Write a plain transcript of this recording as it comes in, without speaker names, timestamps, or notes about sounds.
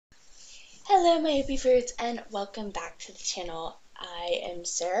Hello my happy fruits and welcome back to the channel. I am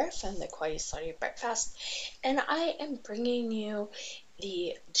Sarah from the Quiet Study Breakfast and I am bringing you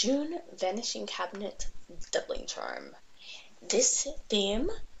the June Vanishing Cabinet Doubling Charm. This theme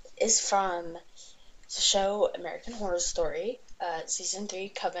is from the show American Horror Story, Season 3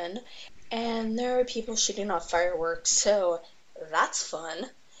 Coven, and there are people shooting off fireworks, so that's fun.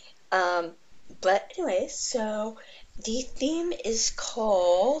 But anyway, so the theme is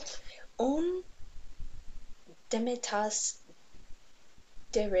called Un Demitas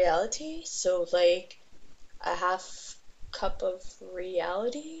de reality, so like a half cup of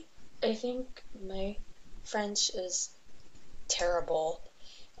reality. I think my French is terrible.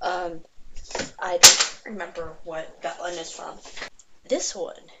 Um, I don't remember what that one is from. This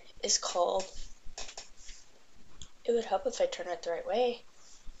one is called It Would Help If I Turn It the Right Way.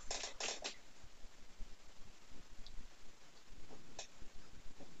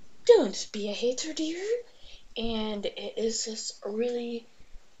 Don't be a hater, dear. And it is this really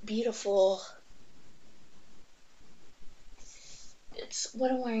beautiful. It's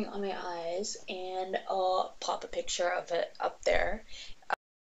what I'm wearing on my eyes, and I'll pop a picture of it up there.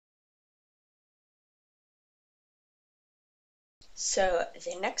 So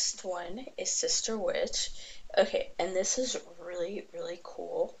the next one is Sister Witch. Okay, and this is really, really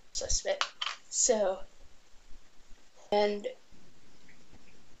cool. So, and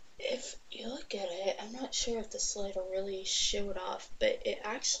if you look at it, I'm not sure if the slide will really show it off, but it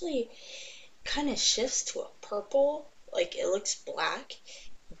actually kind of shifts to a purple. Like it looks black,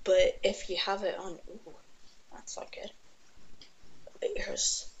 but if you have it on, ooh, that's not good. But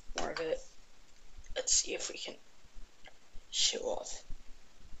here's more of it. Let's see if we can show off.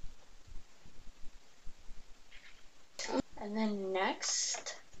 And then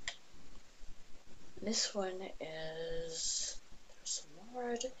next, this one is, there's some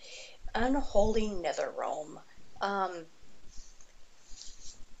more. Unholy Netherrealm.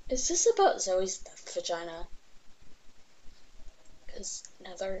 Is this about Zoe's vagina? Because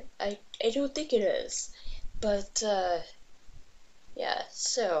Nether, I don't think it is. But, yeah,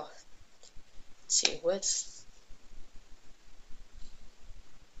 so, let's see,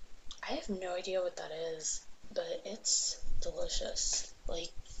 I have no idea what that is, but it's delicious. Like,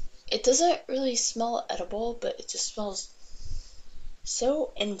 it doesn't really smell edible, but it just smells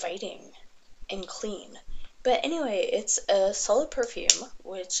so inviting and clean. But anyway, it's a solid perfume,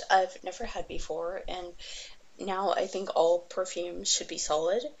 which I've never had before, and now I think all perfume should be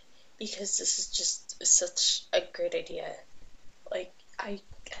solid because this is just such a great idea. Like, I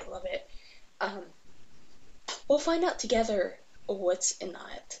love it. Um, we'll find out together what's in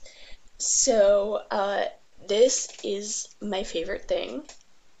that. So, this is my favorite thing.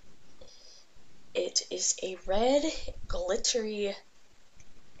 It is a red glittery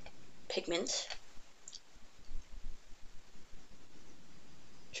pigment.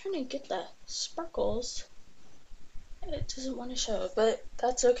 I'm trying to get the sparkles. It doesn't want to show, but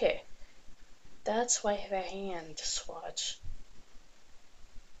that's okay. That's why I have a hand swatch.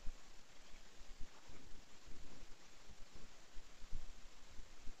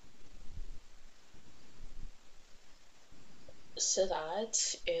 So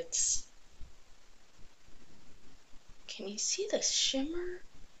that it's, can you see the shimmer?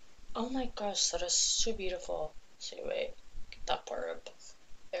 Oh my gosh, that is so beautiful. So wait, get that part up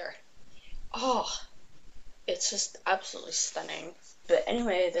there. Oh, it's just absolutely stunning. But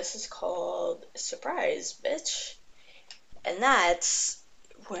anyway, this is called Surprise, Bitch. And that's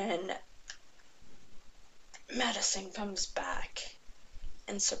when Madison comes back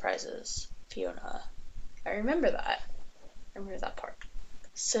and surprises Fiona. I remember that. I remember that part.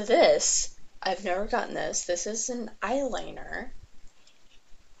 So this, I've never gotten this. This is an eyeliner.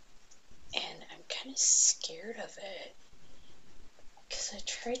 And I'm kind of scared of it. Because I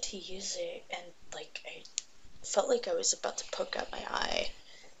tried to use it and, like, I felt like I was about to poke out my eye.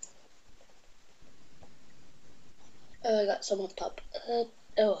 Oh, I got some on top. Oh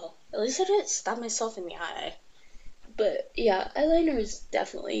well. At least I didn't stab myself in the eye. But yeah, eyeliner is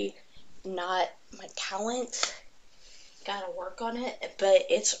definitely not my talent. Gotta work on it. But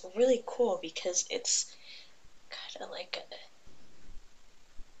it's really cool because it's kind of like a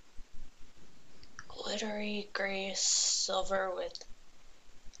glittery gray silver with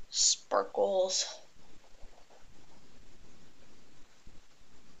sparkles.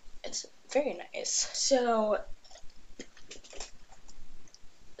 It's very nice. So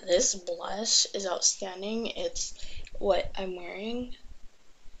this blush is outstanding. It's what I'm wearing.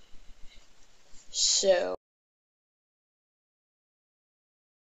 So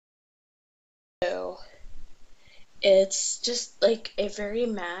it's just like a very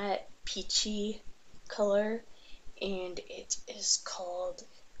matte peachy color, and it is called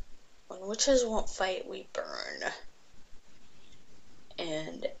When Witches Won't Fight, We Burn.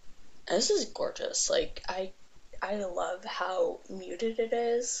 And this is gorgeous. Like, I love how muted it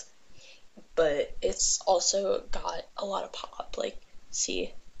is, but it's also got a lot of pop. Like,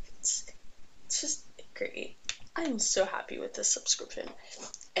 see, it's just great. I'm so happy with this subscription.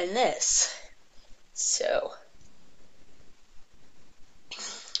 And this, so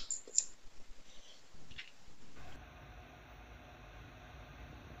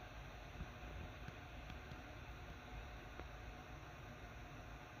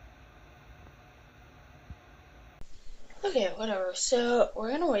okay, whatever. So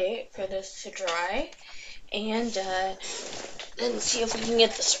we're gonna wait for this to dry and then see if we can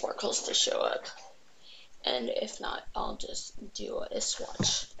get the sparkles to show up. And if not, I'll just do a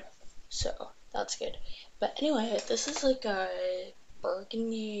swatch. So that's good. But anyway, this is like a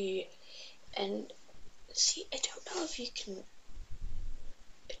burgundy, and see, I don't know if you can.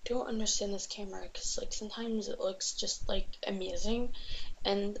 I don't understand this camera because like sometimes it looks just like amazing,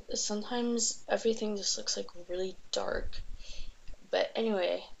 and sometimes everything just looks like really dark. But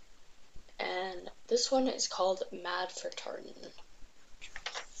anyway, and this one is called Mad for Tartan.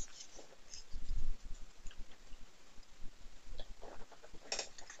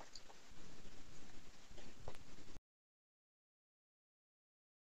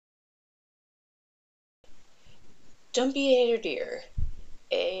 Don't be a deer.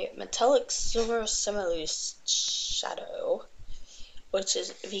 A metallic silver semi-loose shadow, which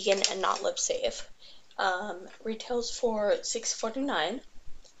is vegan and not lip safe, retails for $6.49.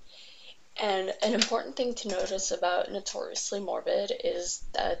 And an important thing to notice about Notoriously Morbid is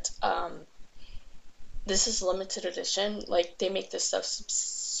that this is limited edition. Like, they make this stuff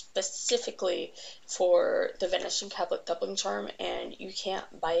specifically for the Vanishing Catholic Doubling Charm, and you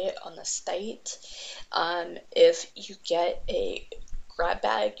can't buy it on the site. If you get a grab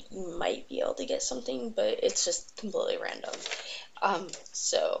bag, you might be able to get something, but it's just completely random.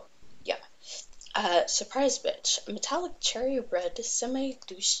 So, yeah. Surprise Bitch, a metallic cherry red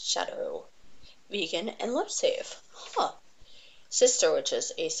semi-loose shadow, vegan and lip safe. Huh. Sister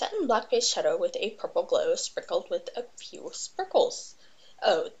Witches, a satin black base shadow with a purple glow sprinkled with a few sparkles.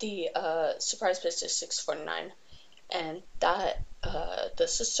 Oh, the Surprise Bitch is $6.49, and that the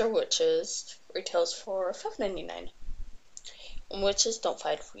Sister Witches retails for $5.99. Witches Don't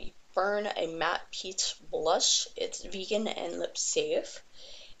Fight, We Burn, a matte peach blush. It's vegan and lip safe,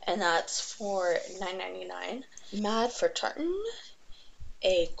 and that's for $9.99. Mad for Tartan,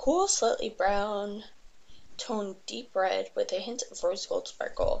 a cool, slightly brown toned deep red with a hint of rose gold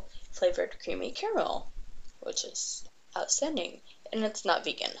sparkle, flavored creamy caramel, which is outstanding, and it's not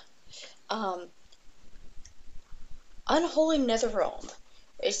vegan. Unholy Netherrealm,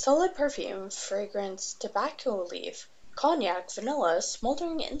 a solid perfume, fragrance, tobacco leaf, cognac, vanilla,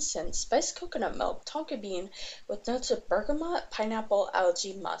 smoldering incense, spiced coconut milk, tonka bean, with notes of bergamot, pineapple,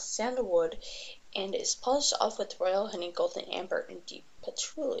 algae, musk, sandalwood, and is polished off with royal honey, golden amber, and deep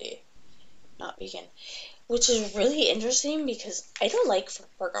patchouli. Not vegan. Which is really interesting because I don't like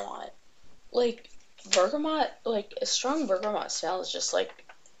bergamot. Like, bergamot, like, a strong bergamot smell is just like,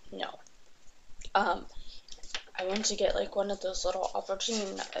 no. I wanted to get like one of those little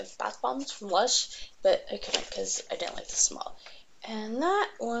aubergine bath bombs from Lush, but I couldn't because I didn't like the smell. And that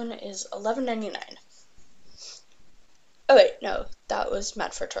one is $11.99. Oh wait, no, that was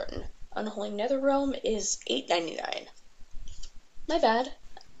Mad for Tartan. Unholy Netherrealm is $8.99. My bad.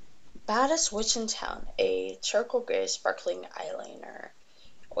 Baddest Witch in Town, a charcoal gray sparkling eyeliner,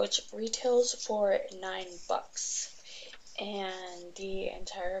 which retails for $9. And the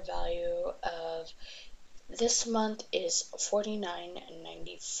entire value of this month is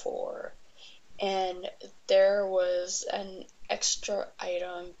 $49.94. And there was an extra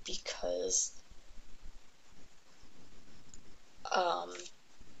item because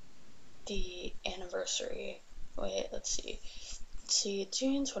the anniversary. Wait, let's see.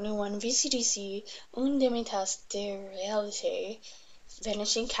 June 21, VCDC, Un Demi-Tasse de Réalité,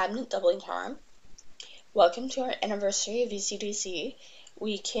 Vanishing Cabinet Doubling Charm. Welcome to our anniversary of VCDC.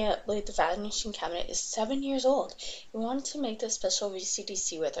 We can't believe the Vanishing Cabinet is 7 years old. We wanted to make this special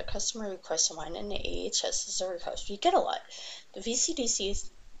VCDC with our customer requests in mind, and the AHS is a request we get a lot. The VCDC is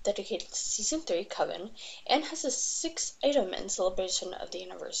dedicated to Season 3, Coven, and has a 6th item in celebration of the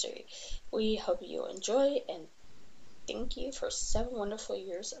anniversary. We hope you enjoy, and thank you for 7 wonderful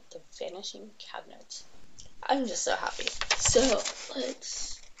years of the Vanishing Cabinet. I'm just so happy. So,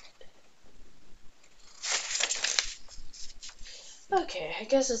 let's... Okay, I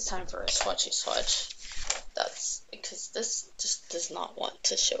guess it's time for a swatchy swatch. that's because this just does not want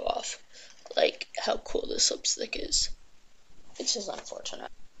to show off like how cool this lipstick is. It's just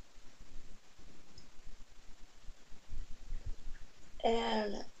unfortunate.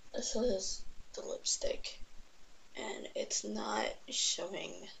 And this is the lipstick, and it's not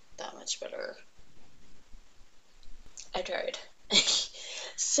showing that much better. I tried.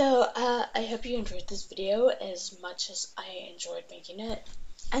 So, I hope you enjoyed this video as much as I enjoyed making it.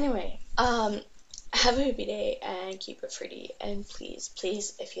 Anyway, have a happy day and keep it pretty. And please,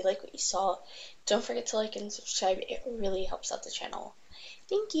 please, if you like what you saw, don't forget to like and subscribe. It really helps out the channel.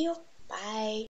 Thank you. Bye.